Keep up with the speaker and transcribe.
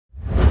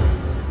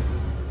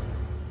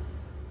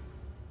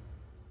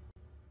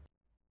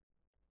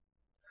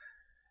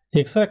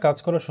এক্সেলে কাজ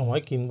করার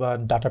সময় কিংবা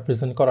ডাটা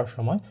প্রেজেন্ট করার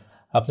সময়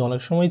আপনি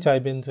অনেক সময়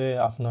চাইবেন যে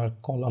আপনার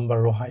কলাম বা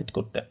রো হাইড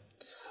করতে।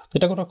 তো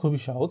এটা করা খুবই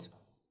সহজ।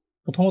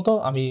 প্রথমত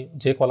আমি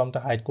যে কলামটা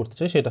হাইড করতে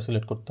চাই সেটা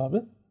সিলেক্ট করতে হবে।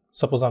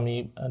 সাপোজ আমি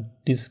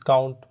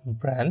ডিসকাউন্ট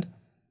ব্র্যান্ড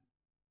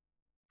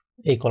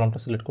এই কলামটা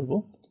সিলেক্ট করব।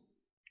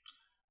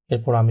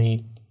 এরপর আমি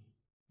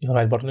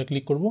রাইট বাটনে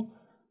ক্লিক করব,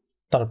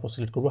 তারপর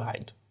সিলেক্ট করব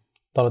হাইড।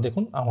 তাহলে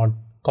দেখুন আমার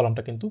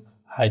কলামটা কিন্তু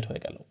হাইড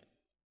হয়ে গেল।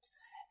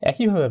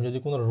 একইভাবে আমি যদি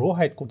কোনো রো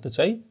হাইড করতে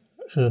চাই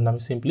সেজন্য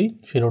আমি সিম্পলি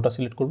সেই রোটা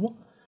সিলেক্ট করব,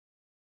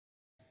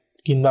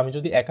 কিংবা আমি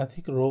যদি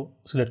একাধিক রো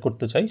সিলেক্ট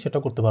করতে চাই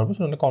সেটাও করতে পারবো।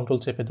 সেজন্য কন্ট্রোল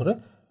চেপে ধরে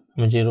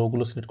আমি যে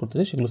রোগুলো সিলেক্ট করতে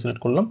চাই সেগুলো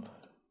সিলেক্ট করলাম,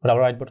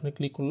 আবার রাইট বাটনে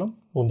ক্লিক করলাম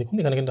এবং দেখুন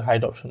এখানে কিন্তু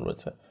হাইড অপশন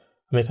রয়েছে।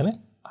 আমি এখানে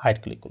হাইড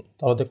ক্লিক করব,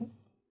 তাহলে দেখুন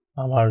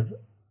আমার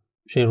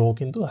সেই রো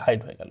কিন্তু হাইড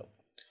হয়ে গেল।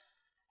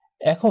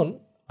 এখন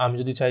আমি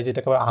যদি চাই যে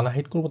এটাকে আবার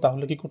আনহাইড করবো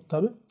তাহলে কি করতে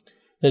হবে?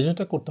 এই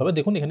জিনিসটা করতে হবে,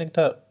 দেখুন এখানে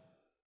একটা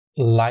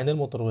লাইনের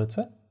মতো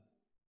রয়েছে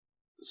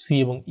সি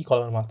এবং ই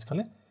কলামের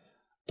মাঝখানে।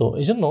 তো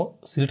এই জন্য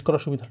সিলেক্ট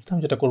করার সুবিধার্থে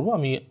আমি যেটা করবো,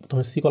 আমি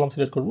প্রথমে সি কলাম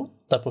সিলেক্ট করব,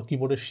 তারপর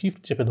কিবোর্ডের শিফট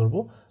চেপে ধরবো,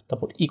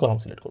 তারপর ই কলাম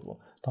সিলেক্ট করব।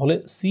 তাহলে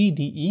সি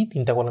ডি ই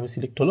তিনটা কলামই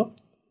সিলেক্ট হলো।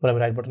 এবার আমি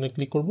রাইট বাটনে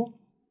ক্লিক করব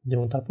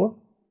এবং তারপর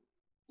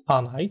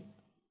আনহাইড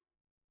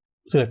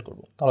সিলেক্ট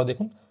করব। তাহলে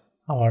দেখুন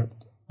আমার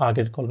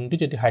আগের কলামটি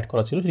যেটি হাইড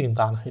করা ছিল সেটি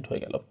কিন্তু আনহাইড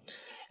হয়ে গেল।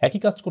 একই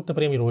কাজ করতে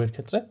পারি আমি রো এর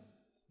ক্ষেত্রে।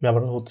 আমি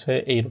আবার হচ্ছে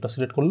এই রোটা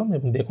সিলেক্ট করলাম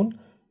এবং দেখুন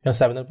এখানে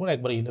 7 এর পর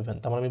একবার 11,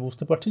 তার মানে আমি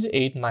বুঝতে পারছি যে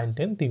 8, 9,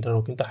 10 তিনটা রো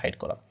কিন্তু হাইড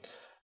করা।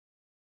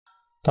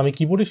 তো আমি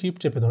কিবোর্ডে শিফট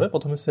চেপে ধরে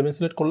প্রথমে 7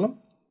 সিলেক্ট করলাম,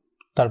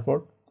 তারপর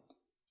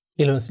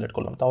 11 সিলেক্ট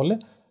করলাম। তাহলে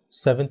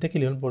 7 থেকে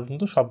 11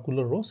 পর্যন্ত সবগুলো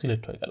রো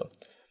সিলেক্ট হয়ে গেল।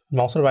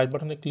 মাউসের রাইট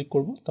বাটনে ক্লিক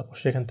করব, তারপর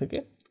সেখান থেকে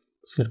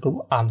সিলেক্ট করব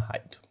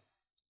আনহাইড।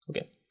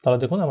 ওকে, তাহলে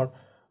দেখুন আমার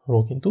রো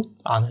কিন্তু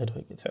আনহাইড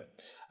হয়ে গেছে।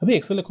 আমি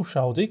এক্সেলে খুব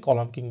সহজেই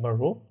কলাম কিংবা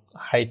রো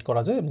হাইড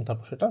করা যায় এবং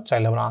তারপর সেটা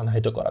চাইলে আবার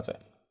আনহাইডও করা যায়।